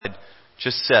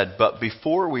just said. But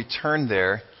before we turn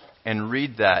there and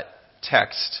read that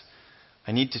text,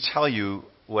 I need to tell you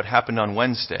what happened on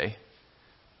Wednesday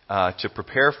to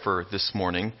prepare for this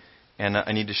morning, and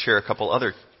I need to share a couple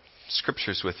other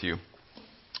scriptures with you.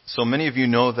 So many of you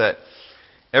know that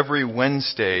every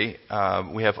Wednesday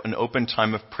we have an open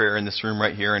time of prayer in this room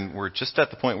right here, and we're just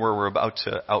at the point where we're about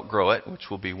to outgrow it, which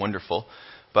will be wonderful.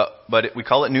 But we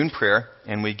call it noon prayer,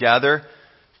 and we gather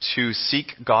to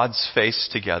seek God's face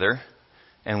together,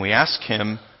 and we ask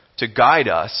Him to guide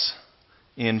us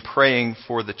in praying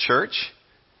for the church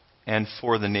and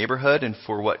for the neighborhood and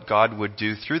for what God would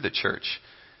do through the church.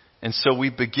 And so we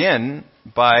begin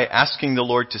by asking the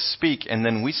Lord to speak, and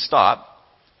then we stop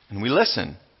and we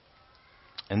listen.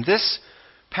 And this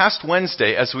past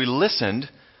Wednesday, as we listened,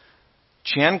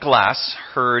 Jan Glass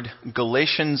heard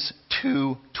Galatians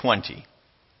 2:20.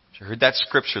 She heard that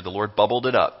scripture, the Lord bubbled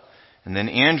it up. And then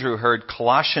Andrew heard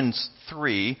Colossians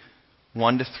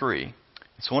 3:1-3.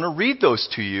 So I want to read those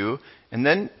to you and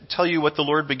then tell you what the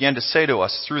Lord began to say to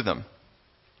us through them.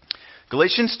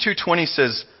 Galatians 2:20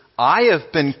 says, I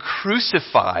have been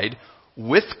crucified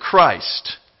with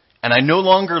Christ, and I no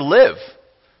longer live.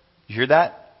 You hear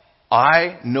that?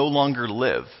 I no longer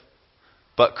live,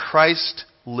 but Christ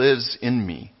lives in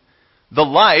me. The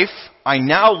life I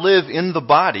now live in the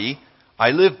body, I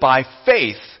live by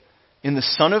faith in the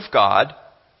Son of God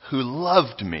who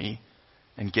loved me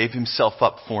and gave Himself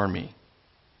up for me.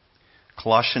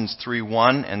 Colossians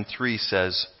 3:1-3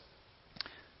 says,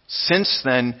 Since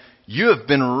then you have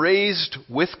been raised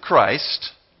with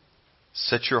Christ,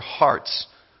 set your hearts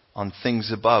on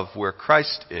things above where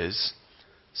Christ is,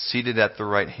 seated at the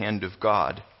right hand of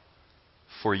God.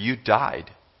 For you died,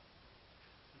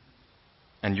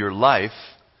 and your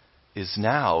life is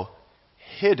now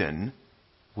hidden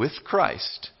with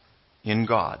Christ in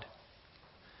God.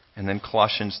 And then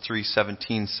Colossians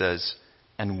 3:17 says,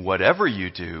 And whatever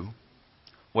you do,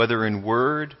 whether in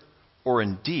word or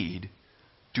in deed,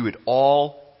 do it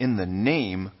all in the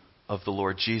name of the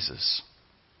Lord Jesus.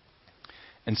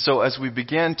 And so as we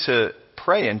began to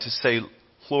pray and to say,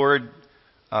 Lord,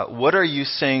 what are you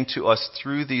saying to us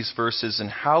through these verses, and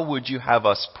how would you have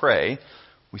us pray?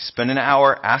 We spent an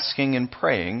hour asking and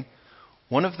praying.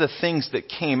 One of the things that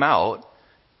came out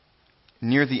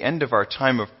near the end of our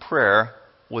time of prayer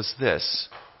was this: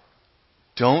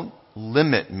 don't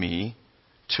limit me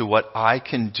to what I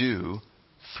can do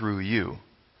through you.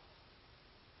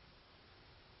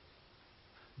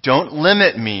 Don't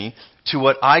limit me to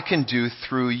what I can do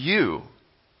through you.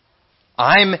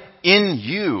 I'm in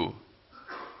you.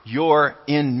 You're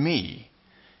in me.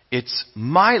 It's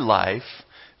my life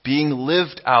being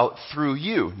lived out through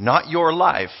you, not your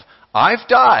life. I've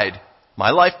died.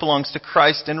 My life belongs to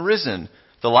Christ and risen.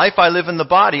 The life I live in the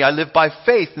body, I live by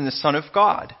faith in the Son of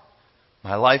God.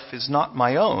 My life is not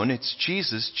my own. It's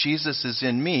Jesus. Jesus is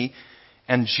in me.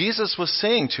 And Jesus was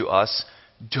saying to us,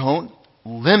 don't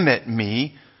limit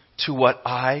me to what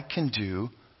I can do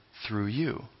through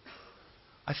you.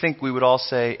 I think we would all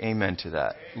say amen to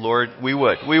that. Lord, we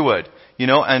would. You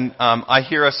know, and I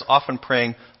hear us often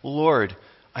praying, Lord,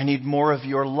 I need more of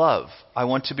your love. I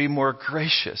want to be more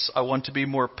gracious. I want to be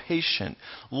more patient.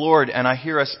 Lord, and I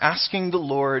hear us asking the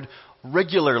Lord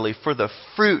regularly for the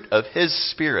fruit of His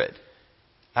Spirit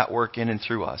at work in and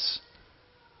through us.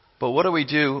 But what do we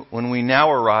do when we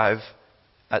now arrive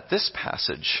at this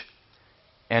passage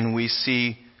and we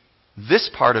see this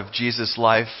part of Jesus'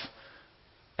 life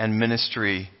and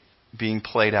ministry being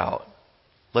played out?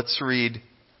 Let's read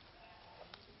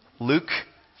Luke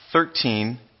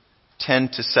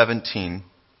 13:10-17.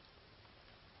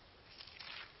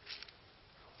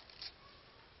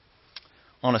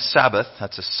 On a Sabbath,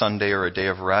 that's a Sunday or a day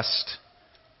of rest,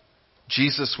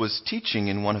 Jesus was teaching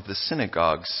in one of the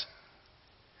synagogues,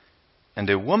 and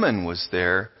a woman was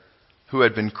there who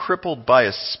had been crippled by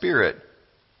a spirit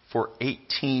for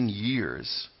 18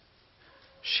 years.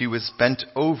 She was bent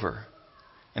over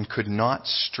and could not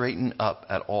straighten up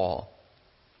at all.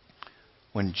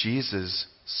 When Jesus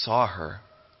saw her,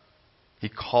 He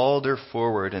called her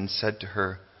forward and said to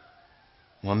her,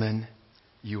 Woman,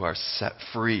 you are set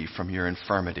free from your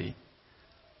infirmity.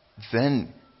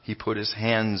 Then He put His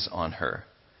hands on her,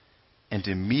 and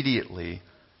immediately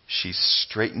she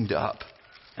straightened up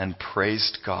and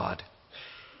praised God.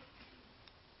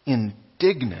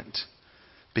 Indignant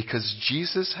because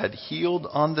Jesus had healed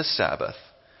on the Sabbath,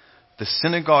 the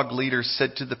synagogue leader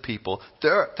said to the people,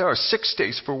 there are 6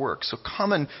 days for work, so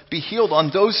come and be healed on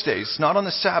those days, not on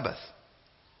the Sabbath.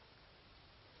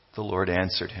 The Lord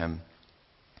answered him,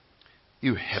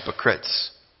 You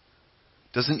hypocrites!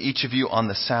 Doesn't each of you on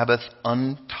the Sabbath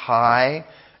untie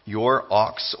your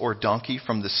ox or donkey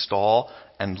from the stall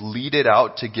and lead it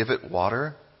out to give it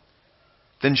water?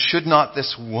 Then should not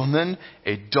this woman,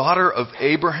 a daughter of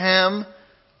Abraham,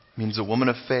 means a woman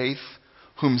of faith,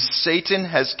 whom Satan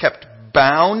has kept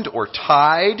bound or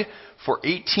tied for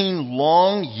 18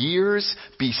 long years,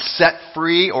 be set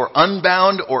free or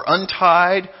unbound or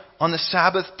untied on the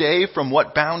Sabbath day from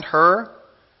what bound her?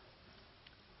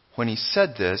 When he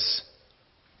said this,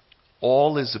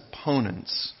 all his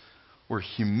opponents were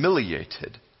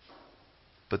humiliated,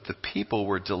 but the people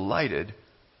were delighted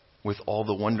with all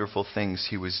the wonderful things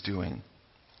he was doing.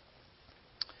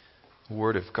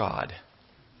 Word of God.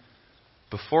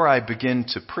 Before I begin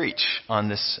to preach on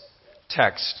this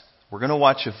text, we're going to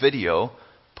watch a video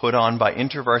put on by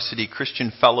InterVarsity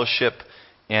Christian Fellowship,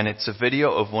 and it's a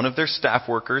video of one of their staff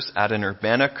workers at an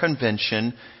Urbana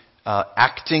convention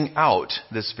acting out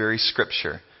this very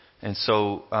scripture. And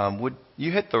so would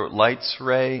you hit the lights,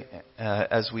 Ray,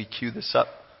 as we cue this up?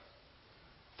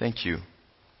 Thank you.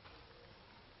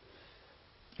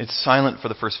 It's silent for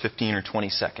the first 15 or 20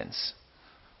 seconds.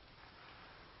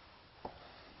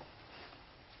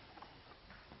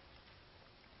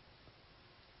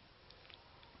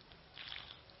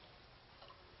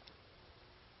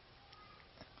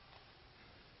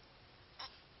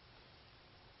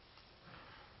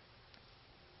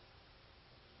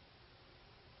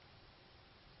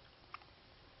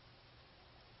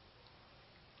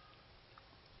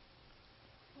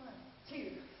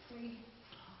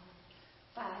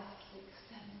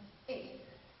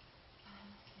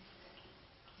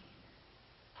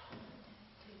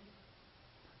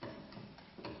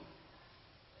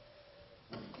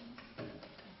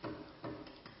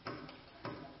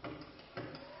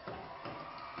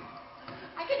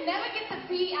 Never get the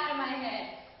beat out of my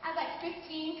head. I was like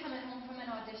 15 coming home from an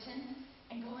audition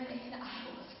and going in, I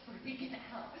was freaking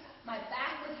out. My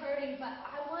back was hurting, but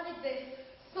I wanted this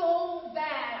so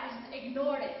bad. I just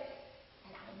ignored it.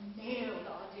 And I nailed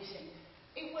the audition.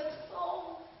 It was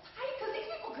so tight because these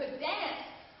people could dance.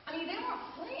 I mean, they weren't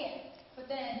playing, but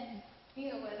then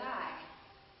neither was I.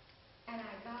 And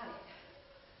I got it.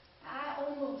 I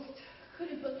almost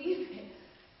couldn't believe it.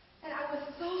 And I was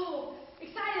so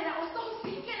excited. I was so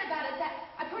thinking about it that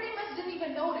I pretty much didn't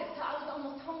even notice. So I was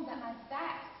almost home that my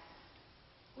back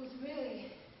was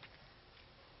really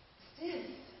stiff.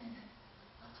 And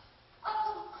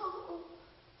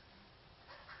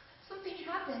something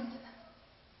happened.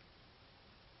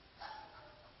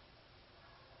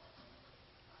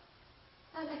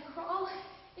 And I crawl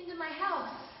into my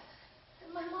house,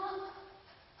 and my mom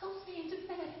helps me into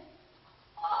bed.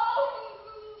 Oh,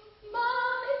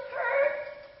 Mom, it hurts.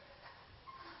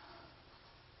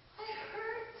 I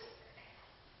hurt.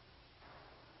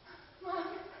 Mom,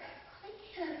 I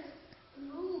can't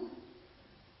move.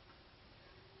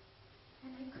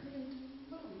 And I couldn't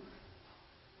move.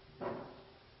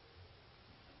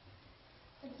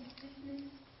 And the sickness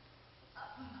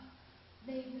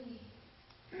made me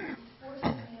forced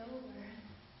me over.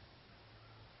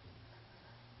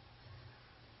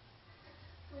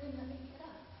 Wouldn't let me get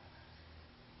up.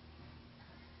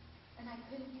 And I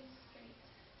couldn't get straight.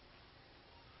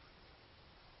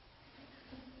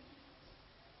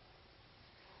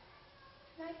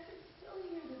 And I could still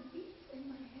hear the beats in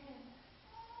my head.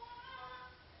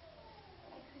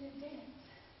 But I couldn't dance.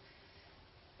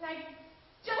 And I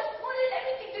just wanted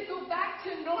everything to go back to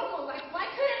normal. Like, why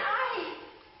couldn't I?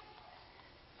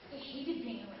 I hated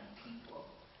being around people.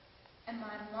 And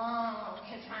my mom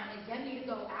kept trying to get me to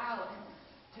go out and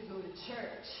to go to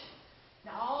church.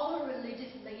 Now, all her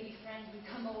religious lady friends would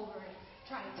come over and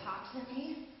try to talk to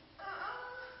me.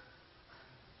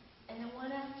 And then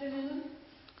one afternoon,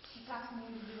 she talked me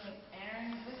into doing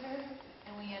errands with her,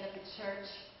 and we ended up at church,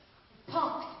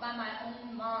 punked by my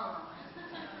own mom.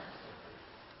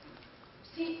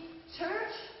 See,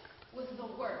 church was the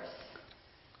worst.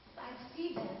 I'd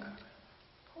see them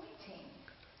pointing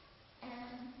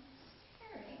and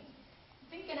staring,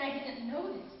 thinking I didn't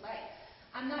notice. Like,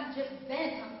 I'm not just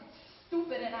bent, I'm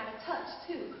stupid and out of touch,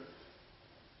 too.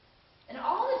 And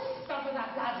all this stuff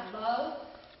about God's love,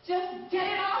 just get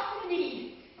it off of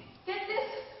me. Get this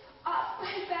off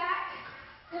my back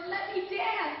and let me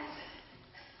dance.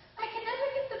 I can never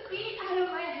get the beat out of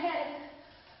my head.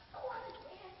 I want to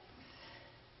dance.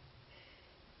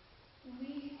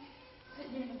 We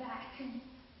sitting in the back, and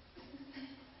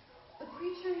the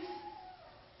preacher's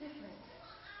different,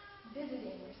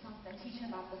 visiting or something, teaching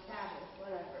about the Sabbath,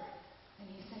 whatever. And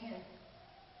he's saying,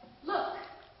 look,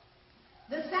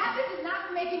 the Sabbath is not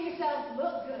for making yourselves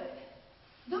look good.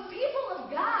 The people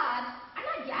of God are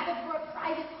not gathered for a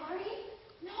private party.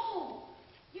 No,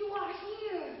 you are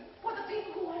here for the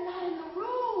people who are not in the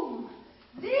room.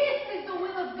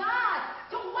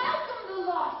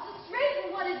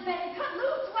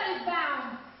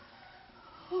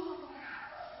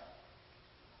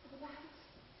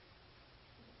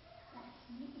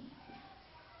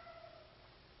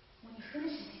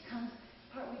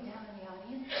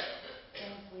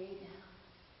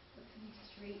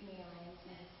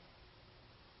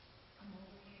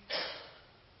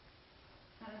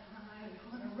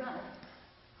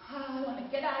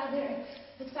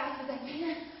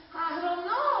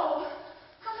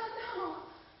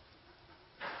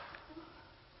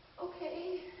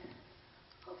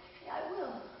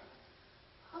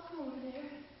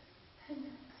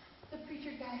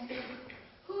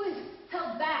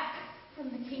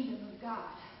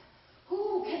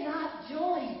 cannot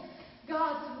join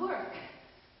God's work.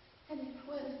 And it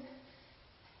was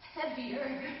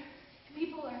heavier.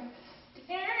 People are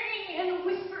staring and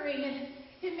whispering, and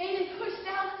it made it push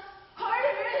down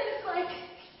harder. It's like,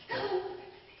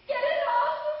 get it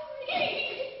off of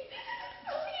me.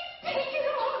 Please take it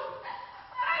off.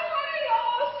 I want it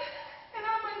off. And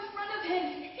I'm in front of him.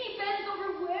 He bends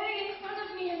over way in front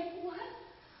of me, and what?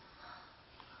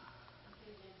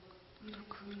 You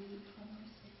agreed from your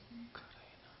sitting.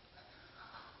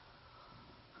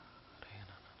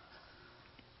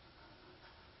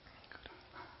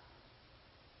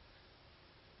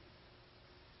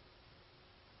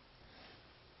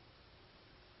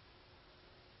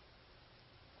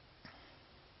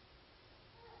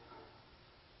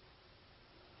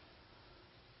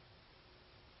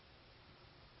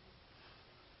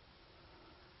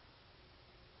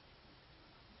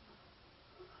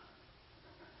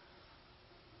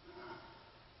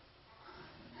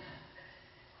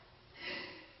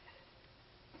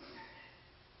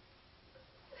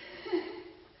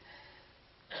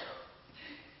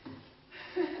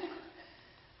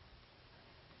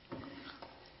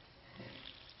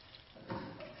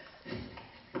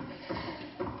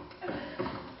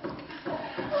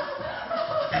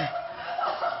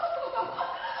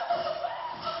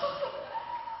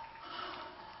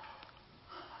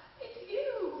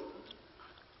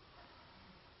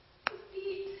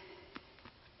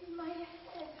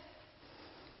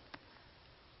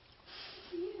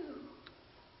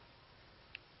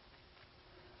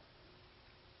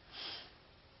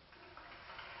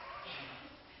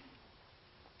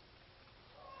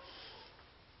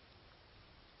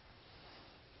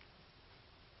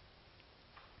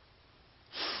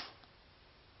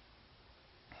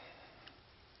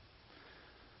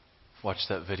 Watched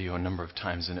that video a number of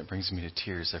times, and it brings me to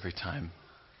tears every time.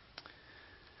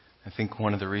 I think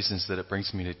one of the reasons that it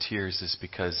brings me to tears is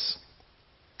because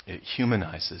it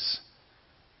humanizes.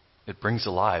 It brings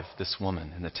alive this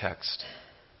woman in the text,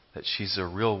 that she's a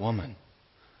real woman,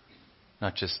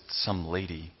 not just some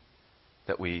lady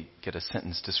that we get a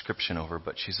sentence description over,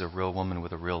 but she's a real woman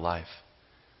with a real life.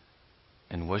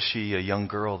 And was she a young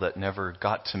girl that never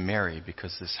got to marry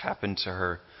because this happened to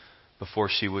her before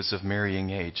she was of marrying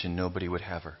age and nobody would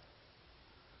have her?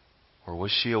 Or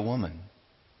was she a woman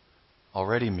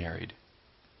already married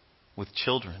with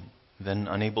children, then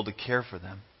unable to care for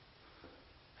them?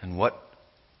 And what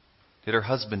did her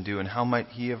husband do, and how might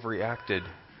he have reacted?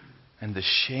 And the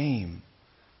shame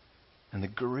and the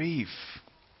grief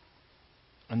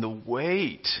and the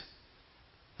weight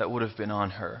that would have been on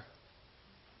her.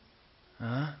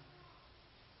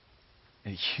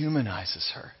 It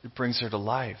humanizes her. It brings her to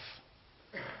life.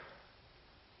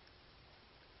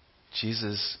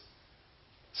 Jesus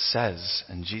says,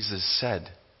 and Jesus said,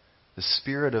 the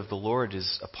Spirit of the Lord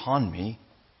is upon me.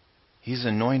 He's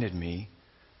anointed me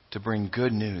to bring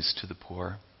good news to the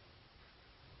poor,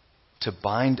 to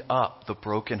bind up the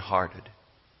brokenhearted,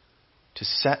 to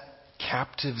set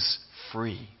captives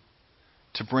free,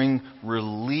 to bring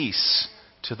release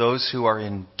to those who are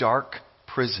in dark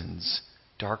prisons,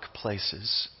 dark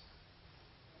places,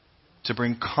 to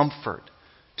bring comfort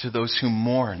to those who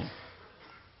mourn,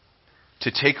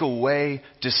 to take away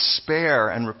despair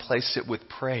and replace it with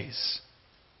praise.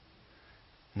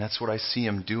 And that's what I see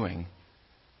him doing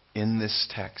in this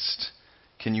text.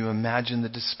 Can you imagine the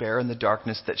despair and the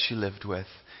darkness that she lived with?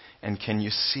 And can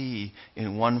you see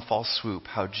in one fell swoop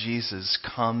how Jesus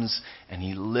comes and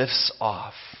he lifts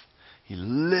off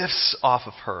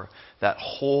of her that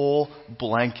whole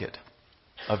blanket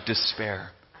of despair,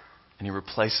 and he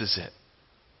replaces it,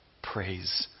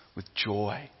 praise, with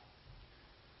joy.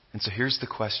 And so here's the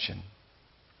question.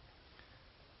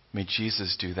 May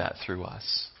Jesus do that through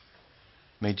us.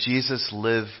 May Jesus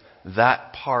live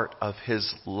that part of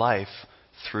his life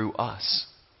through us.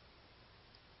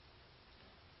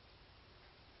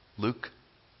 Luke,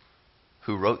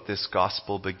 who wrote this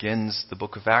gospel, begins the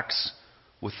book of Acts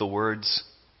with the words,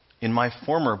 "In my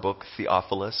former book,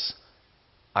 Theophilus,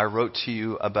 I wrote to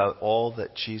you about all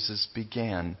that Jesus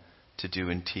began to do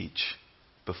and teach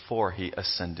before he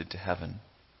ascended to heaven.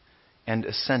 And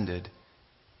ascended,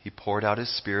 he poured out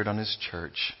his Spirit on his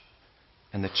church,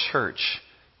 and the church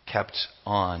kept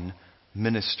on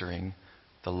ministering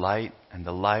the light and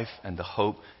the life and the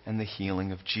hope and the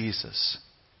healing of Jesus."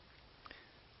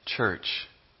 Church,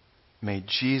 may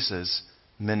Jesus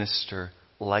minister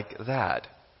like that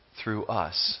through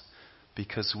us,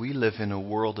 because we live in a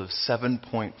world of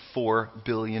 7.4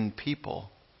 billion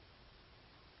people.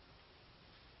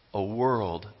 A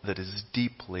world that is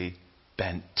deeply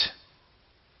bent,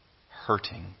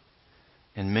 hurting.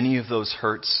 And many of those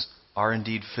hurts are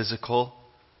indeed physical,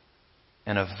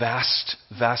 and a vast,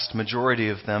 vast majority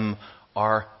of them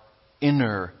are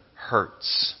inner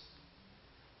hurts,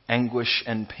 anguish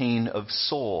and pain of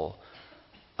soul,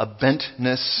 a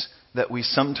bentness that we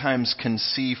sometimes can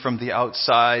see from the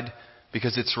outside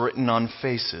because it's written on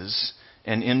faces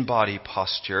and in body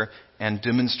posture and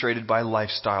demonstrated by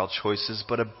lifestyle choices,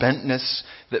 but a bentness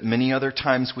that many other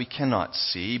times we cannot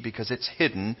see because it's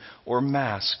hidden or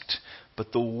masked.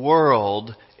 But the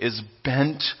world is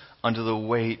bent under the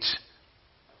weight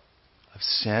of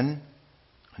sin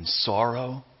and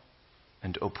sorrow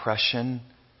and oppression.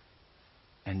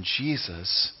 And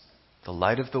Jesus, the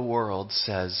light of the world,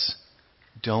 says,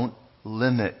 don't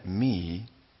limit me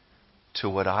to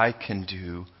what I can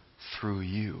do through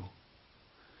you.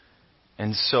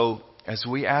 And so, as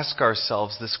we ask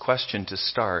ourselves this question to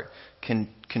start, can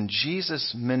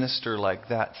Jesus minister like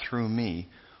that through me?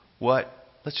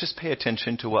 Let's just pay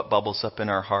attention to what bubbles up in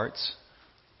our hearts.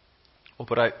 Oh,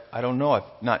 but I don't know.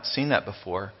 I've not seen that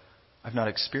before. I've not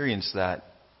experienced that.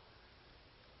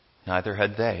 Neither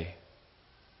had they.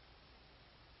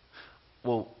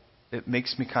 Well, it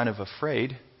makes me kind of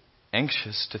afraid,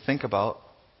 anxious to think about.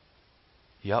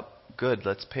 Yep, good.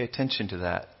 Let's pay attention to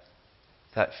that.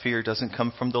 That fear doesn't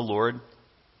come from the Lord.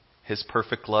 His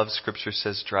perfect love, Scripture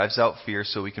says, drives out fear,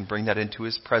 so we can bring that into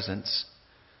His presence.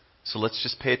 So let's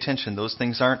just pay attention. Those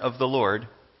things aren't of the Lord.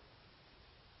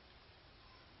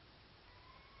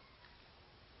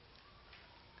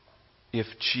 If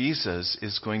Jesus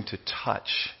is going to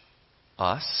touch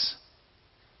us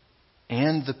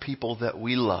and the people that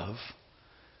we love,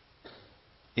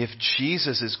 if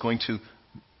Jesus is going to,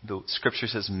 the Scripture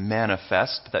says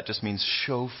manifest, but that just means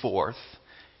show forth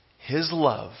His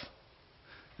love,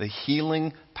 the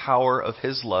healing power of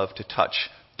His love to touch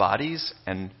bodies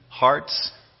and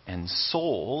hearts and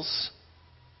souls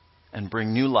and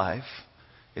bring new life,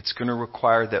 it's going to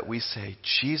require that we say,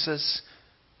 Jesus,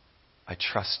 I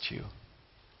trust you.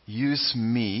 Use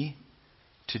me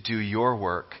to do your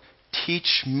work.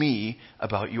 Teach me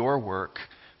about your work.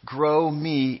 Grow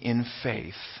me in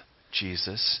faith,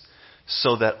 Jesus,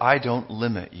 so that I don't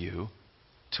limit you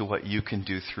to what you can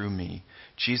do through me.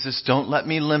 Jesus, don't let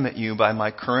me limit you by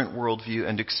my current worldview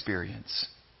and experience.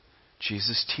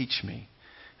 Jesus, teach me.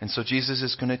 And so Jesus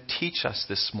is going to teach us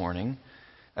this morning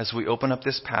as we open up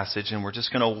this passage, and we're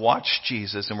just going to watch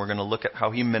Jesus, and we're going to look at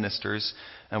how He ministers,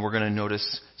 and we're going to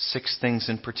notice 6 things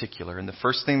in particular. And the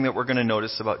first thing that we're going to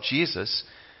notice about Jesus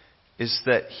is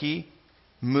that He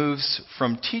moves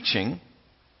from teaching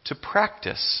to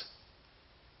practice.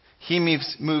 He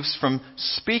moves from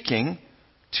speaking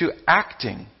to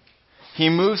acting. He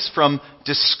moves from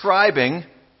describing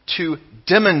to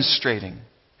demonstrating.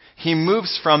 He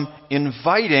moves from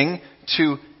inviting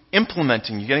to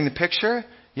implementing. You getting the picture?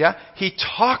 Yeah? He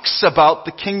talks about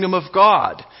the kingdom of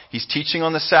God. He's teaching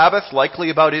on the Sabbath, likely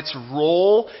about its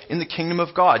role in the kingdom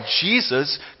of God.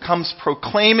 Jesus comes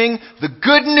proclaiming the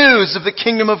good news of the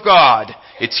kingdom of God.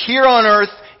 It's here on earth,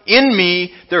 in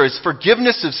me. There is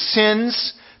forgiveness of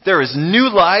sins. There is new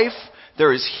life.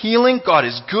 There is healing. God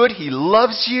is good. He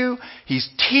loves you. He's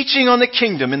teaching on the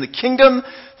kingdom. In the kingdom,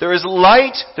 there is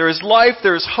light. There is life.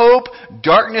 There is hope.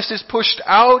 Darkness is pushed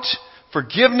out.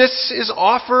 Forgiveness is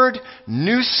offered.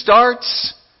 New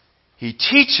starts. He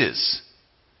teaches.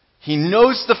 He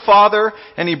knows the Father,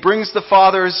 and He brings the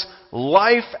Father's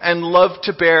life and love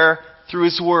to bear through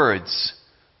His words.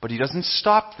 But He doesn't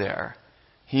stop there.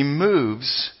 He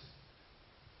moves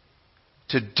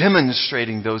to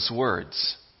demonstrating those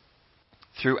words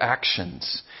through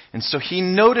actions. And so He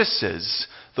notices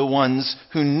the ones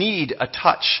who need a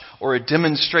touch or a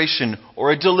demonstration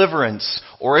or a deliverance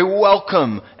or a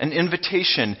welcome, an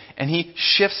invitation. And He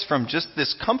shifts from just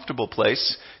this comfortable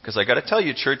place, because I got to tell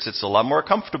you, church, it's a lot more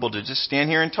comfortable to just stand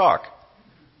here and talk,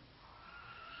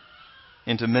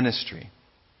 into ministry.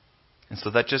 And so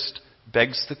that just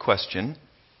begs the question.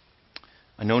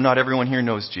 I know not everyone here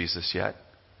knows Jesus yet,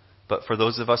 but for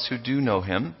those of us who do know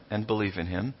Him and believe in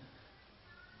Him,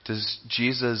 does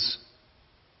Jesus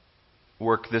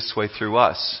work this way through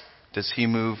us? Does He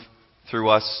move through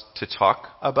us to talk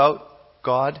about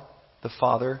God, the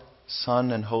Father,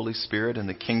 Son, and Holy Spirit, and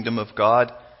the kingdom of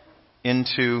God,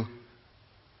 into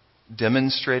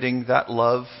demonstrating that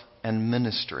love and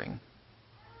ministering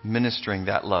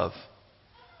that love?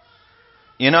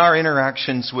 In our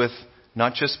interactions with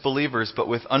not just believers, but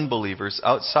with unbelievers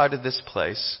outside of this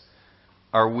place,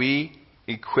 are we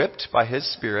equipped by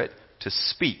His Spirit to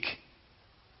speak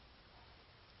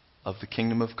of the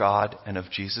kingdom of God and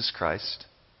of Jesus Christ?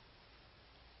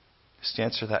 Just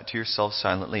answer that to yourself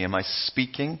silently. Am I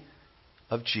speaking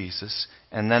of Jesus?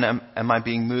 And then am I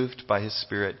being moved by His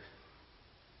Spirit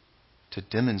to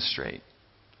demonstrate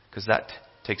Because that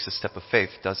takes a step of faith,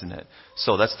 doesn't it?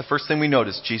 So that's the first thing we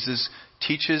notice. Jesus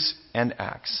teaches and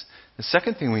acts. The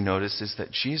second thing we notice is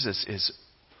that Jesus is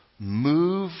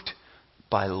moved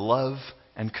by love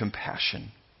and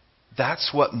compassion.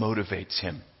 That's what motivates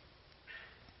him.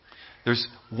 There's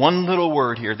one little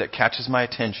word here that catches my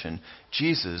attention.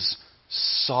 Jesus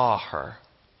saw her.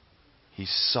 He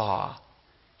saw.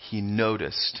 He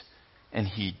noticed. And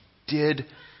he did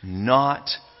not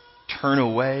turn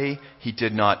away. He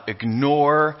did not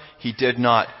ignore. He did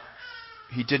not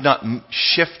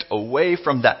shift away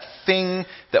from that thing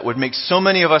that would make so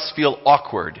many of us feel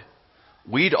awkward.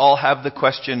 We'd all have the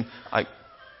question,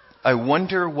 I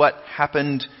wonder what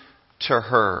happened to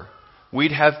her.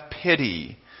 We'd have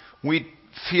pity. We'd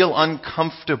feel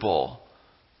uncomfortable.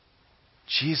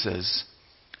 Jesus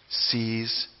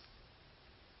sees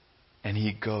and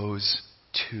he goes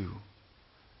to.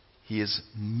 He is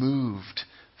moved,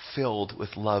 filled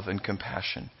with love and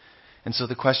compassion. And so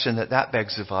the question that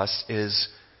begs of us is,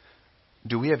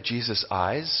 do we have Jesus'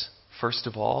 eyes, first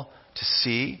of all, to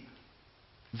see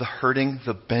the hurting,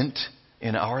 the bent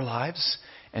in our lives?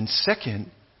 And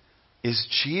second, is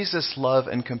Jesus' love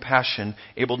and compassion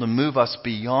able to move us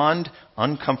beyond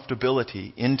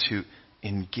uncomfortability into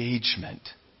engagement?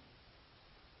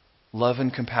 Love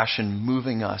and compassion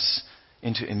moving us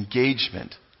into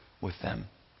engagement with them.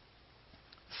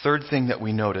 Third thing that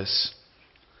we notice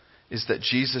is that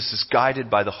Jesus is guided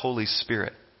by the Holy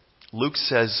Spirit. Luke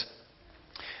says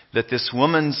that this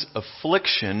woman's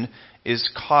affliction is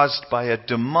caused by a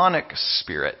demonic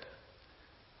spirit,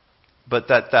 but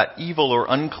that evil or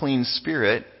unclean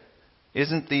spirit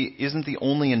isn't the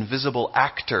only invisible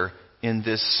actor in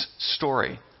this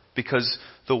story. Because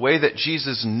the way that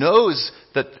Jesus knows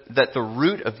that the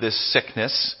root of this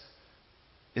sickness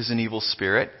is an evil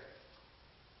spirit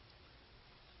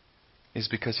is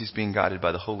because he's being guided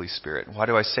by the Holy Spirit. Why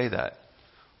do I say that?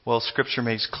 Well, Scripture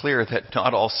makes clear that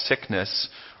not all sickness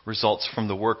results from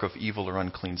the work of evil or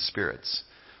unclean spirits.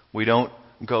 We don't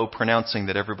go pronouncing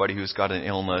that everybody who's got an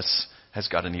illness has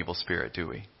got an evil spirit, do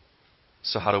we?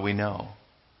 So how do we know?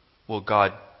 Well,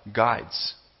 God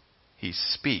guides. He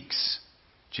speaks.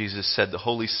 Jesus said, the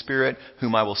Holy Spirit,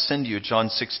 whom I will send you, John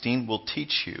 16, will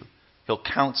teach you. He'll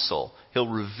counsel. He'll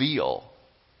reveal.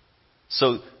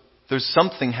 So there's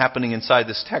something happening inside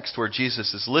this text where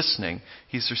Jesus is listening.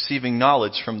 He's receiving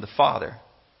knowledge from the Father.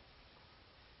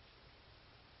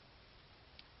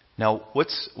 Now, what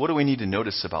do we need to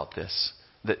notice about this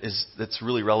that's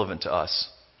really relevant to us?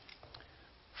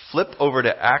 Flip over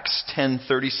to Acts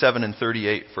 10:37 and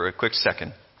 38 for a quick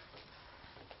second.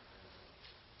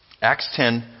 Acts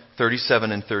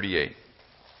 10:37 and 38.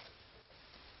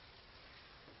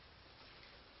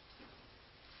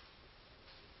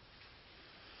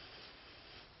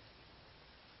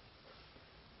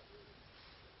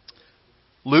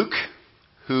 Luke,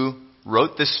 who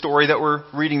wrote this story that we're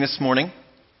reading this morning,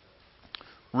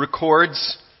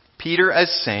 records Peter as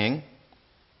saying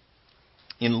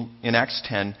in Acts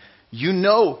 10, you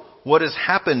know what has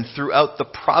happened throughout the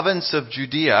province of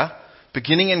Judea,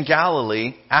 beginning in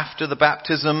Galilee after the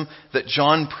baptism that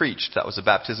John preached. That was a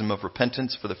baptism of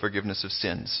repentance for the forgiveness of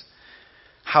sins.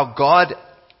 How God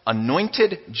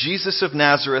anointed Jesus of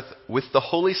Nazareth with the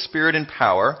Holy Spirit and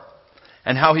power,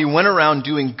 and how he went around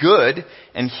doing good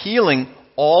and healing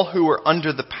all who were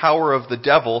under the power of the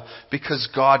devil because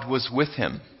God was with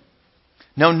him.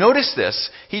 Now notice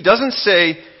this. He doesn't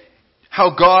say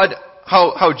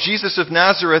how Jesus of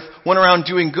Nazareth went around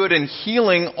doing good and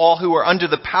healing all who were under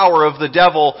the power of the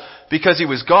devil because he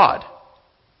was God.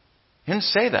 He didn't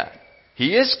say that.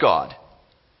 He is God.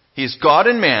 He is God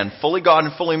and man, fully God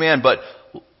and fully man. But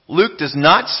Luke does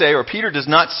not say, or Peter does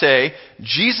not say,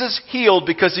 Jesus healed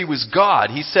because he was God.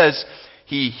 He says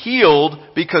he healed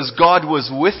because God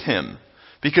was with him.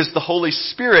 Because the Holy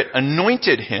Spirit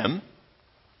anointed him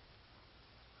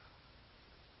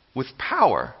with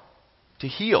power to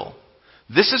heal.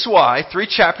 This is why 3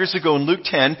 chapters ago in Luke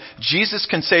 10, Jesus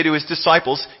can say to his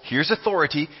disciples, here's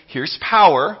authority, here's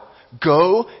power,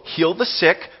 go heal the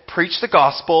sick, preach the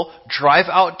gospel, drive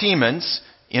out demons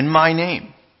in my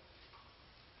name.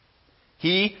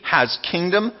 He has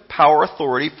kingdom, power,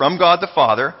 authority from God the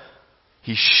Father.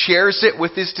 He shares it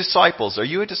with his disciples. Are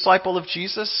you a disciple of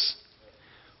Jesus?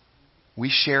 We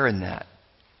share in that.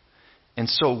 And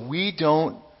so we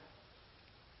don't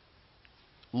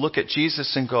look at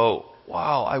Jesus and go,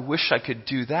 wow, I wish I could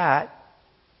do that.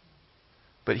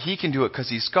 But he can do it because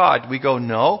he's God. We go,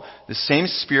 no, the same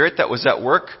Spirit that was at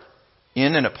work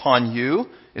in and upon you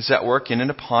is at work in and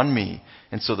upon me.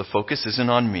 And so the focus isn't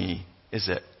on me, is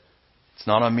it? It's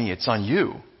not on me, it's on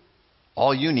you.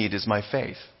 All you need is my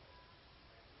faith.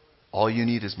 All you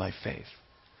need is my faith.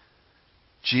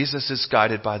 Jesus is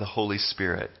guided by the Holy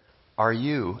Spirit. Are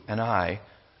you and I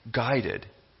guided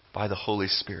by the Holy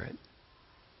Spirit?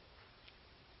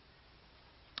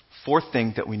 Fourth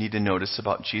thing that we need to notice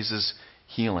about Jesus'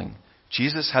 healing.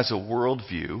 Jesus has a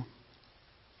worldview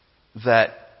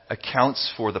that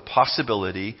accounts for the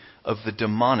possibility of the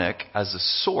demonic as a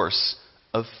source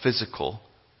of physical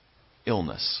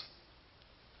illness.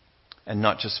 And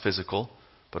not just physical,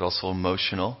 but also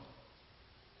emotional.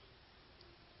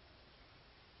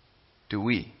 Do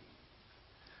we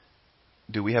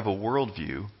have a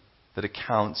worldview that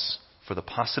accounts for the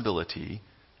possibility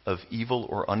of evil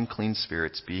or unclean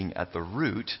spirits being at the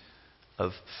root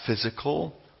of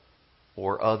physical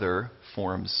or other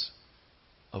forms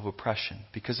of oppression?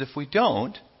 Because if we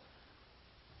don't,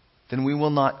 then we will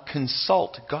not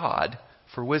consult God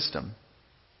for wisdom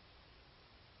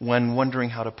when wondering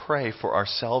how to pray for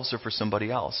ourselves or for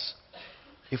somebody else.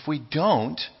 If we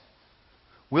don't,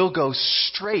 we'll go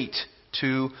straight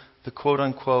to the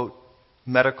quote-unquote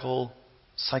medical,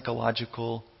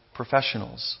 psychological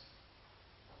professionals.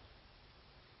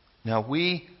 Now,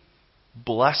 we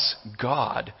bless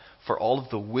God for all of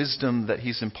the wisdom that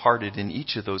He's imparted in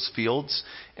each of those fields,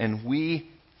 and we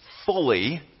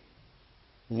fully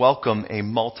welcome a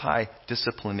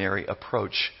multidisciplinary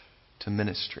approach to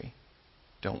ministry,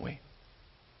 don't we?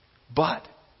 But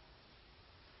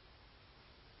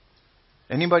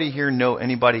anybody here know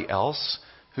anybody else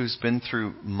who's been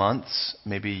through months,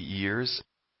 maybe years?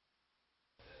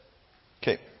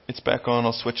 Okay, it's back on.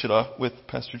 I'll switch it off with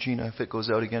Pastor Gina if it goes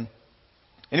out again.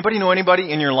 Anybody know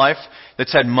anybody in your life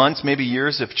that's had months, maybe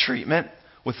years of treatment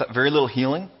with very little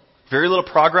healing? Very little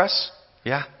progress?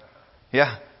 Yeah?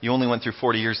 Yeah. You only went through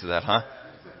 40 years of that, huh?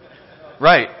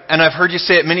 Right. And I've heard you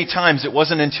say it many times. It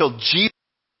wasn't until Jesus...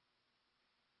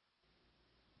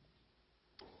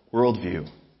 Worldview.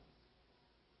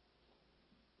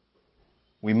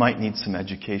 We might need some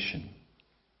education.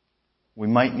 We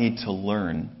might need to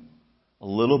learn a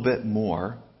little bit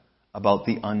more about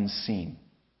the unseen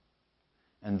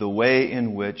and the way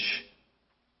in which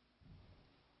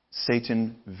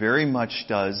Satan very much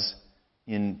does,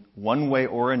 in one way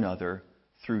or another,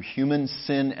 through human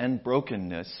sin and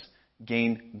brokenness,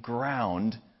 gain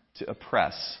ground to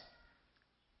oppress.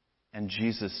 And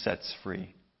Jesus sets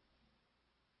free.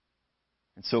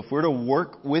 And so if we're to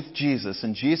work with Jesus,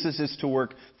 and Jesus is to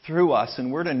work through us,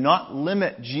 and we're to not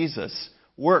limit Jesus'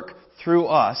 work through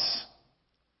us,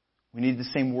 we need the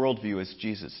same worldview as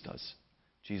Jesus does.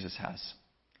 Jesus has.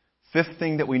 Fifth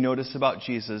thing that we notice about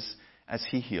Jesus as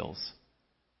He heals.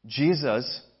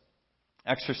 Jesus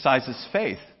exercises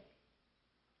faith.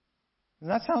 Doesn't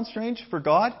that sound strange for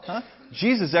God? Huh?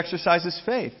 Jesus exercises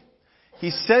faith. He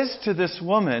says to this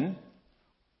woman,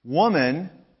 "Woman,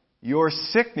 your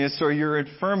sickness or your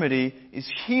infirmity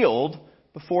is healed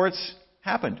before it's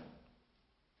happened."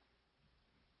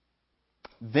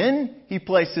 Then He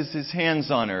places His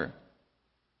hands on her.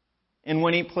 And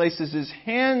when He places His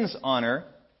hands on her,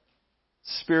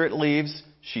 spirit leaves,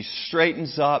 she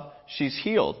straightens up, she's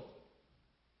healed.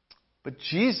 But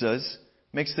Jesus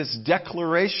makes this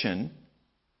declaration.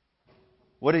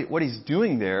 What He's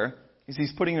doing there is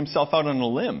He's putting Himself out on a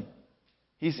limb.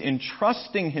 He's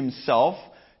entrusting Himself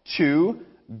to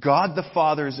God the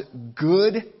Father's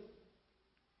good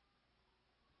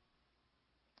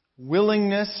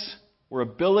willingness or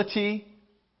ability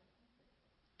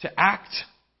to act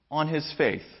on His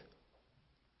faith.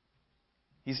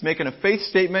 He's making a faith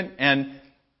statement, and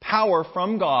power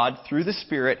from God through the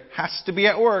Spirit has to be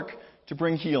at work to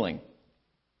bring healing.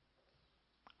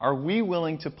 Are we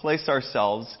willing to place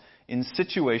ourselves in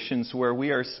situations where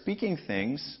we are speaking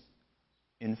things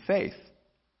in faith?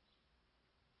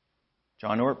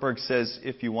 John Ortberg says,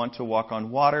 if you want to walk on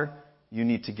water, you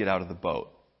need to get out of the boat.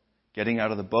 Getting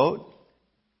out of the boat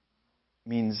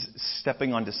means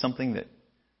stepping onto something that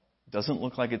doesn't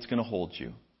look like it's going to hold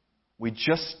you. We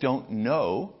just don't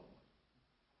know.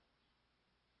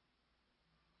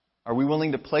 Are we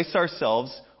willing to place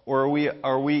ourselves, or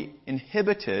are we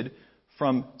inhibited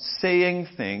from saying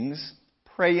things,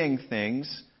 praying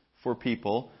things for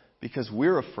people because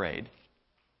we're afraid?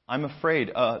 I'm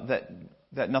afraid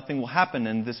that nothing will happen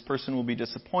and this person will be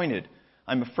disappointed.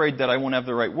 I'm afraid that I won't have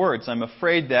the right words. I'm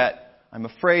afraid that. I'm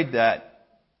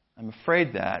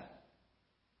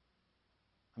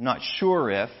not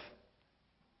sure if.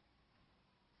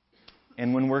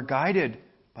 And when we're guided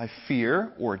by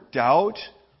fear or doubt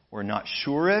or not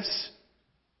sure ifs,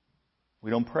 we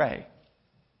don't pray.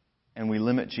 And we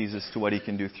limit Jesus to what He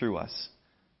can do through us.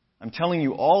 I'm telling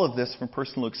you all of this from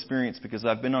personal experience because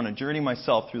I've been on a journey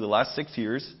myself through the last 6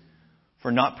 years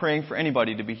for not praying for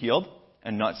anybody to be healed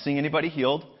and not seeing anybody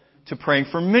healed, to praying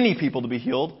for many people to be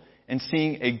healed and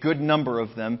seeing a good number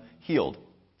of them healed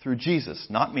through Jesus,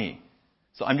 not me.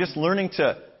 So I'm just learning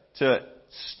to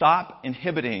stop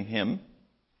inhibiting Him.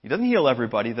 He doesn't heal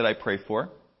everybody that I pray for. I'm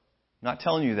not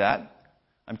telling you that.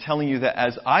 I'm telling you that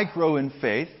as I grow in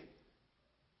faith,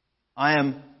 I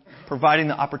am providing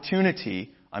the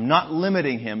opportunity. I'm not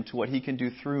limiting Him to what He can do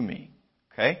through me.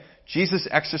 Okay? Jesus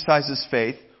exercises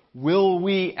faith. Will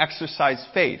we exercise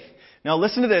faith? Now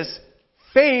listen to this.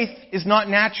 Faith is not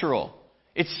natural.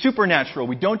 It's supernatural.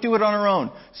 We don't do it on our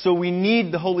own. So we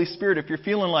need the Holy Spirit. If you're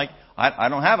feeling like, I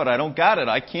don't have it, I don't got it,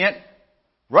 I can't.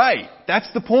 Right.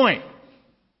 That's the point.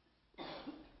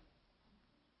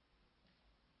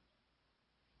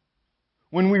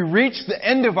 When we reach the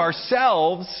end of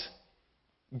ourselves,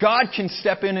 God can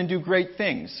step in and do great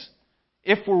things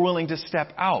if we're willing to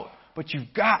step out. But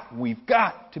we've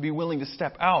got to be willing to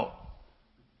step out.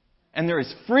 And there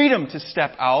is freedom to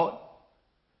step out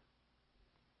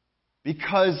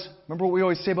because, remember what we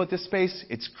always say about this space?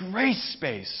 It's grace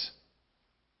space.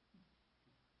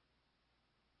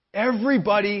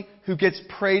 Everybody who gets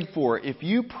prayed for, if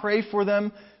you pray for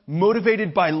them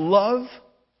motivated by love,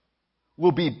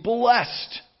 will be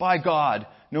blessed by God,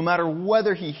 no matter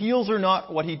whether He heals or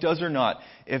not, what He does or not.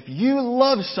 If you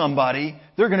love somebody,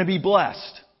 they're going to be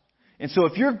blessed. And so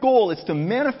if your goal is to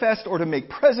manifest or to make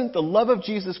present the love of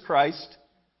Jesus Christ,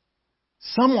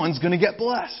 someone's going to get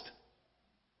blessed.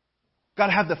 Got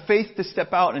to have the faith to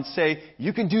step out and say,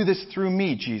 you can do this through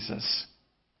me, Jesus.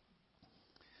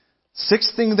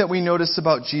 Sixth thing that we notice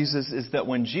about Jesus is that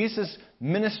when Jesus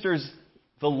ministers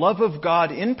the love of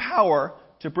God in power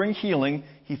to bring healing,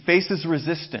 He faces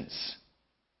resistance.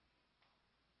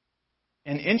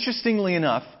 And interestingly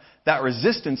enough, that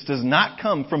resistance does not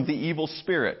come from the evil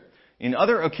spirit. In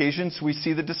other occasions, we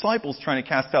see the disciples trying to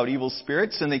cast out evil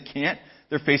spirits, and they can't.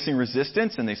 They're facing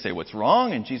resistance, and they say, what's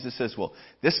wrong? And Jesus says, well,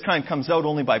 this kind comes out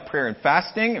only by prayer and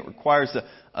fasting. It requires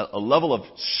a level of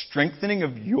strengthening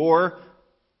of your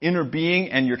inner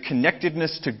being and your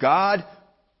connectedness to God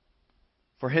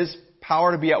for His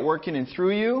power to be at work in and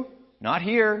through you. Not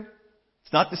here.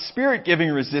 It's not the Spirit giving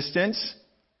resistance.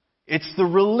 It's the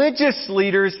religious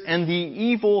leaders and the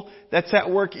evil that's at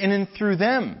work in and through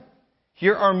them.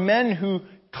 Here are men who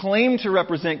claim to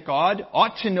represent God,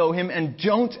 ought to know Him, and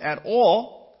don't at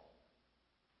all.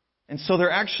 And so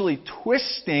they're actually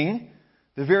twisting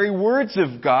the very words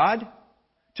of God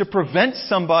to prevent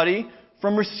somebody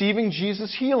from receiving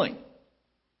Jesus' healing.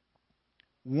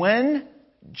 When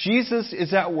Jesus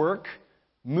is at work,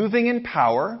 moving in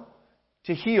power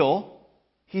to heal,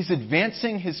 He's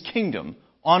advancing His kingdom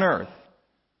on earth.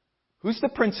 Who's the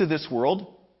prince of this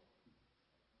world?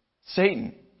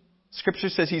 Satan. Scripture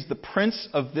says he's the prince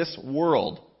of this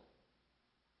world.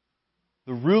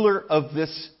 The ruler of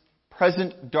this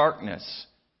present darkness.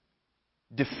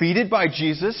 Defeated by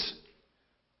Jesus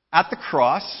at the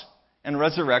cross and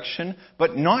resurrection,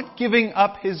 but not giving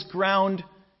up His ground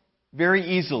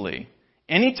very easily.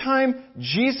 Anytime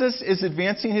Jesus is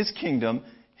advancing His kingdom,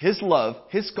 His love,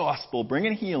 His gospel,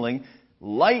 bringing healing,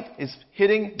 light is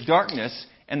hitting darkness,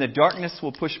 and the darkness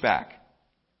will push back.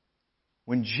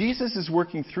 When Jesus is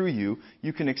working through you,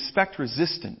 you can expect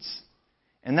resistance.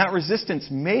 And that resistance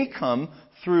may come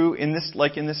through, in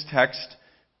this text,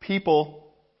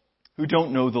 people who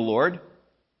don't know the Lord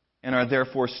and are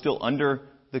therefore still under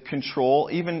the control,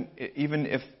 even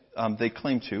if they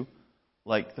claim to,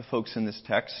 like the folks in this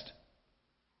text.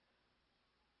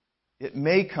 It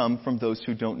may come from those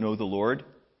who don't know the Lord,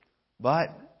 but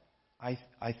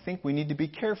I think we need to be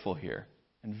careful here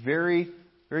and very,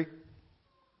 very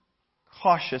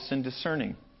cautious and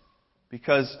discerning,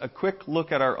 because a quick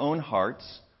look at our own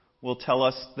hearts will tell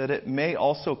us that it may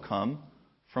also come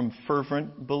from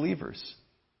fervent believers.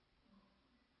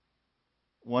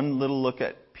 One little look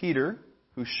at Peter,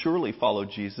 who surely followed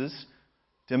Jesus,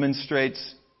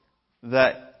 demonstrates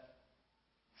that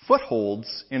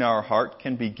footholds in our heart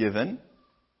can be given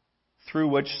through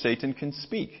which Satan can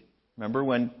speak. Remember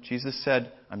when Jesus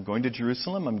said, I'm going to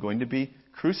Jerusalem, I'm going to be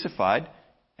crucified.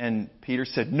 And Peter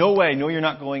said, no way, no you're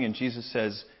not going. And Jesus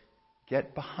says,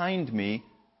 get behind me,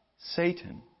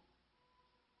 Satan.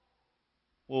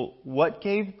 Well, what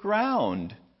gave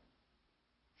ground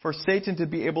for Satan to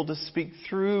be able to speak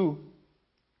through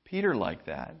Peter like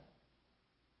that?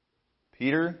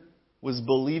 Peter was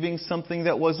believing something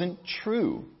that wasn't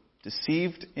true,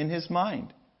 deceived in his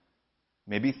mind.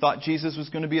 Maybe thought Jesus was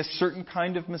going to be a certain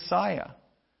kind of Messiah.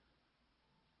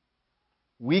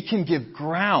 We can give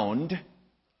ground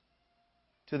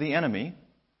to the enemy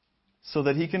so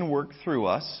that he can work through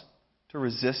us to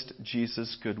resist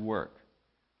Jesus' good work.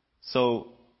 So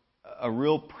a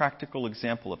real practical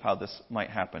example of how this might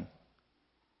happen.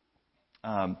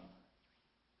 I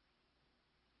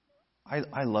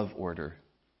love order.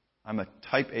 I'm a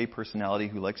type A personality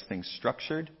who likes things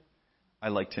structured. I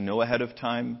like to know ahead of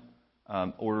time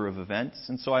order of events,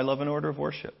 and so I love an order of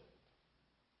worship.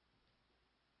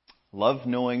 Love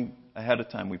knowing ahead of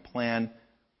time. We plan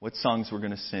what songs we're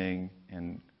going to sing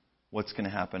and what's going to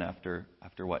happen after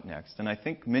what next. And I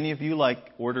think many of you like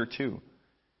order too.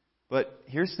 But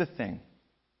here's the thing.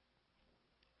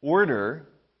 Order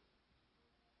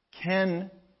can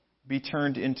be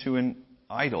turned into an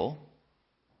idol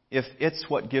if it's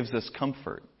what gives us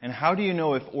comfort. And how do you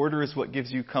know if order is what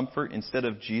gives you comfort instead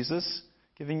of Jesus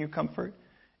giving you comfort?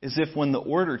 Is if when the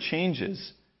order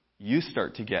changes, you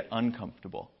start to get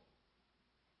uncomfortable.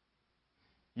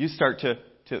 You start to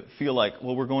feel like,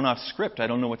 well, we're going off script. I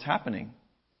don't know what's happening.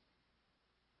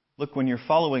 Look, when you're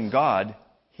following God,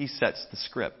 He sets the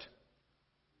script.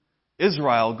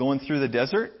 Israel going through the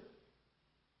desert,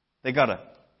 they got a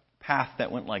path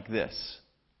that went like this.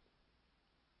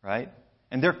 Right?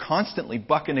 And they're constantly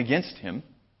bucking against Him.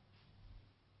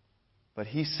 But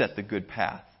He set the good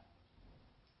path.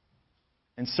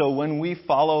 And so when we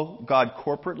follow God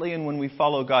corporately and when we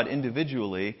follow God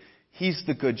individually, He's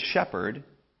the good shepherd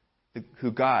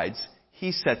who guides.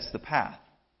 He sets the path.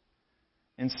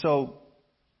 And so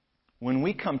when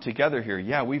we come together here,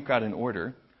 yeah, we've got an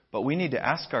order, but we need to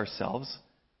ask ourselves,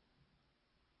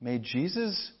 may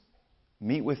Jesus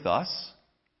meet with us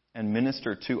and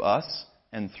minister to us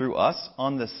and through us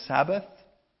on the Sabbath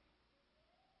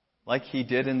like He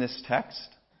did in this text?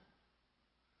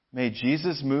 May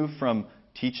Jesus move from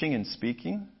teaching and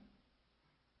speaking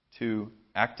to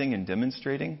acting and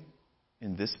demonstrating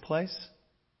in this place?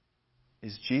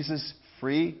 Is Jesus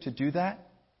free to do that?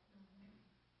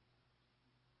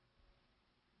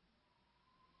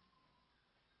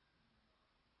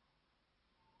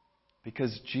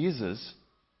 Because Jesus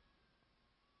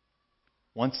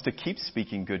wants to keep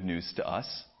speaking good news to us.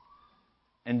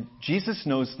 And Jesus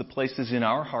knows the places in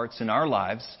our hearts, in our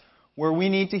lives, where we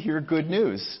need to hear good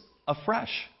news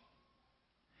afresh.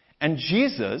 And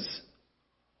Jesus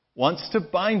wants to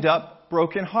bind up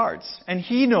broken hearts. And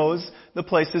He knows the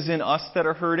places in us that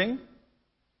are hurting.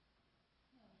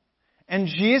 And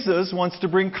Jesus wants to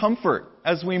bring comfort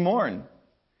as we mourn.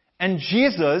 And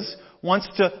Jesus wants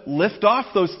to lift off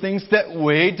those things that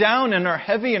weigh down and are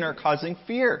heavy and are causing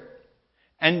fear.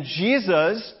 And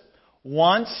Jesus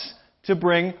wants to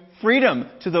bring freedom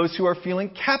to those who are feeling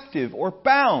captive or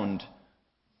bound.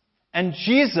 And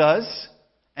Jesus,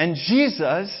 and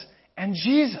Jesus, and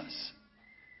Jesus.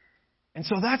 And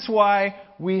so that's why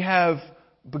we have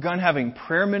begun having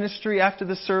prayer ministry after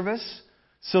the service,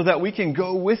 so that we can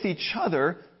go with each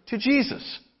other to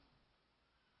Jesus.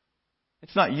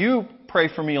 It's not you pray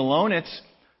for me alone, it's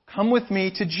come with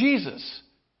me to Jesus.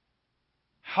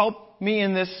 Help me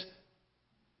in this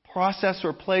process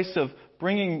or place of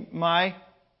bringing my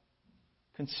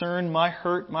concern, my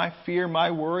hurt, my fear,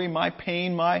 my worry, my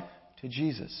pain, to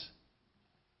Jesus.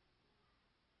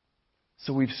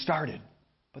 So we've started.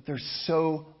 But there's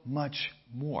so much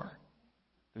more.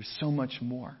 There's so much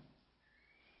more.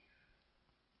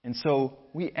 And so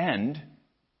we end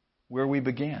where we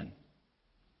began.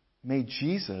 May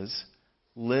Jesus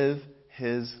live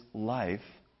His life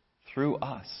through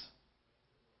us.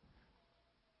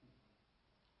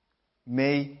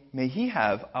 May He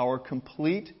have our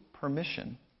complete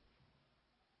permission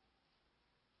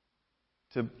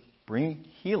to bring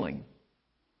healing,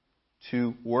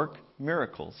 to work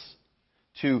miracles,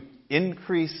 to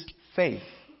increase faith.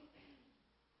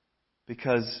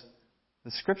 Because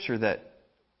the scripture that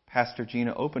Pastor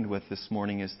Gina opened with this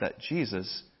morning is that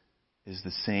Jesus is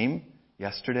the same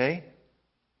yesterday,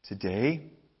 today,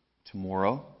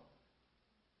 tomorrow.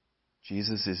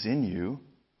 Jesus is in you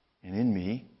and in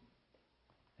me.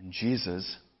 And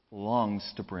Jesus longs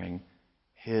to bring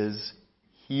His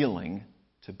healing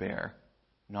to bear,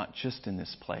 not just in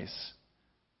this place,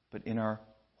 but in our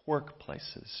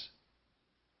workplaces,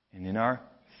 and in our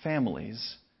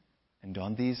families, and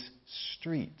on these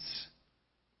streets,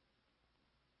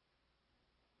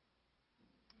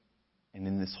 and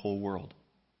in this whole world.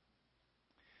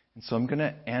 And so I'm going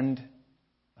to end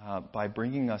by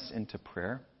bringing us into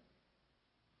prayer.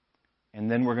 And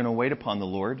then we're going to wait upon the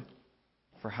Lord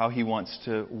for how He wants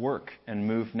to work and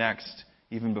move next,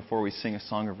 even before we sing a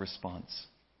song of response.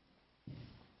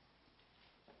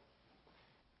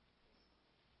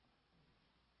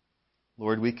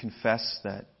 Lord, we confess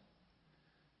that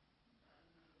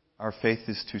our faith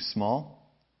is too small.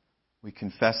 We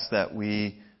confess that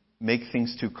we make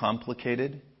things too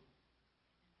complicated.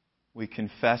 We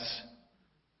confess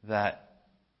that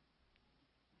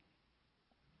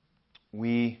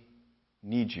we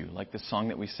need you. Like the song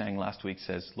that we sang last week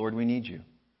says, Lord, we need you.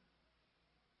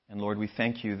 And Lord, we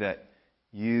thank you that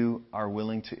you are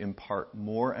willing to impart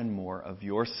more and more of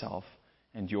yourself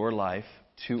and your life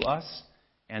to us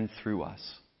and through us.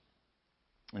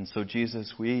 And so,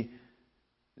 Jesus, we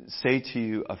say to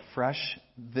you afresh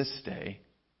this day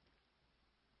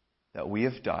that we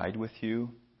have died with you,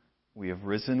 we have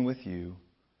risen with you,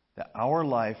 that our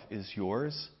life is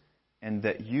yours, and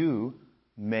that you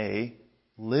may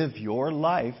live your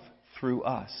life through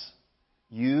us.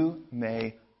 You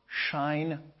may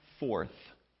shine forth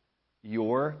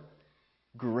your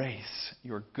grace,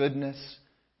 your goodness,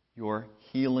 your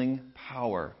healing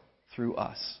power through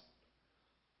us.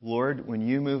 Lord, when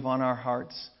you move on our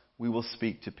hearts, we will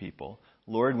speak to people.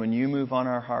 Lord, when you move on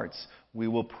our hearts, we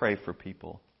will pray for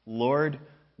people. Lord,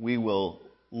 we will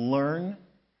learn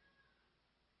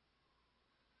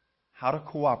how to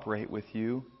cooperate with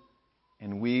you,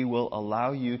 and we will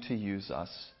allow you to use us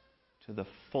to the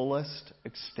fullest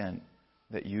extent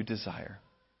that you desire.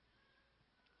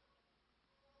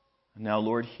 Now,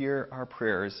 Lord, hear our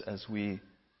prayers as we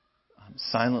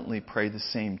silently pray the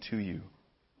same to you.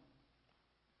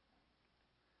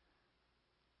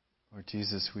 Lord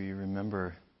Jesus, we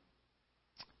remember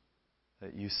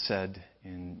that you said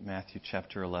in Matthew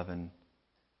chapter 11,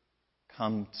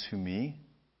 "Come to me,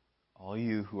 all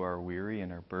you who are weary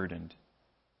and are burdened,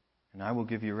 and I will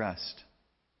give you rest.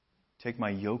 Take my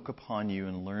yoke upon you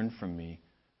and learn from me,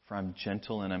 for I'm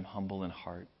gentle and I'm humble in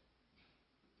heart.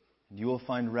 And you will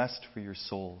find rest for your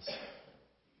souls."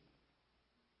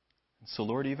 And so,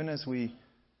 Lord, even as we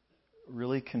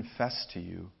really confess to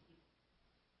you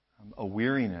a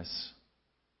weariness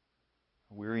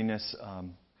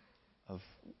of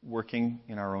working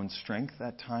in our own strength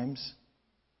at times,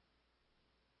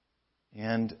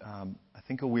 and I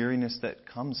think a weariness that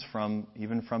comes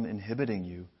even from inhibiting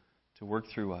you to work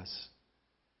through us.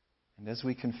 And as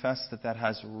we confess that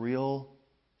has real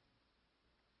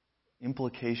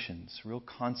implications, real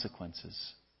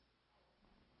consequences,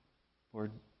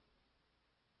 Lord,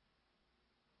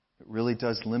 it really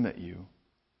does limit you.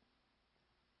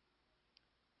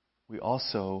 We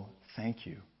also thank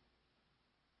you,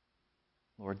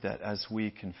 Lord, that as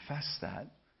we confess that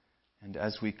and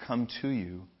as we come to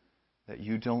you, that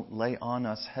you don't lay on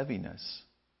us heaviness,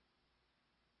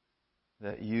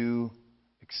 that you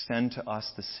extend to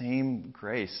us the same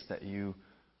grace that you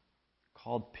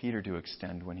called Peter to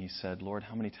extend when he said, "Lord,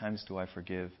 how many times do I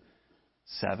forgive?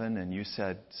 7, and you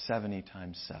said 70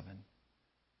 times 7.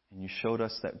 And you showed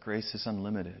us that grace is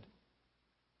unlimited.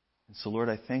 And so, Lord,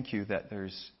 I thank you that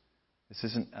this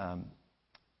isn't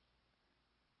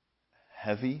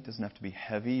heavy. It doesn't have to be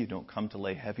heavy. You don't come to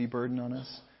lay heavy burden on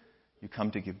us. You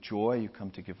come to give joy. You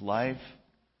come to give life.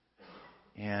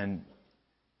 And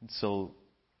so,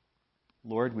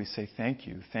 Lord, we say thank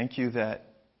you. Thank you that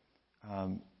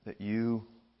you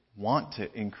want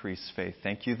to increase faith.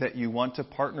 Thank you that you want to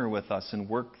partner with us and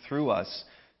work through us.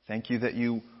 Thank you that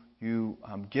you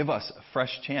give us a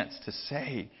fresh chance to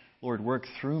say, Lord, work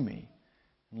through me.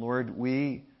 And Lord,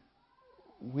 we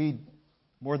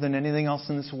more than anything else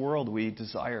in this world, we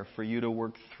desire for you to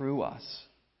work through us,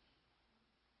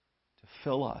 to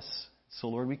fill us. So,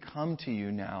 Lord, we come to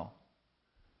you now.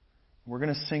 We're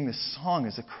going to sing this song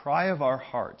as a cry of our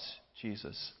hearts,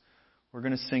 Jesus. We're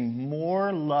going to sing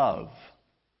more love,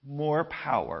 more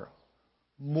power,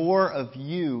 more of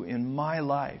you in my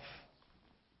life.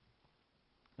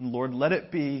 And Lord, let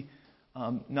it be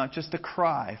not just a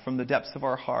cry from the depths of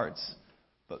our hearts,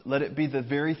 but let it be the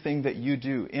very thing that you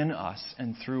do in us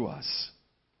and through us.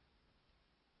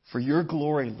 For your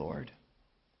glory, Lord.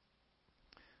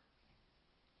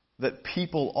 That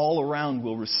people all around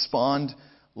will respond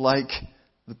like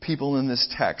the people in this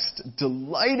text,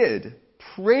 delighted,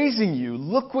 praising you.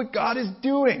 Look what God is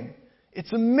doing.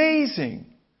 It's amazing.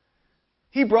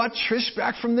 He brought Trish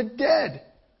back from the dead.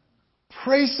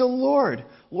 Praise the Lord.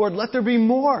 Lord, let there be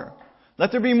more.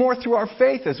 Let there be more through our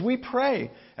faith as we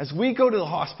pray, as we go to the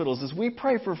hospitals, as we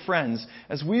pray for friends,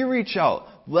 as we reach out.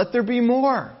 Let there be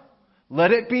more.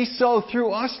 Let it be so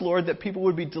through us, Lord, that people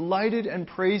would be delighted and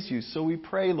praise you. So we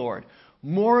pray, Lord,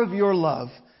 more of your love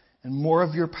and more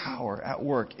of your power at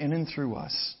work in and through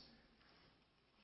us.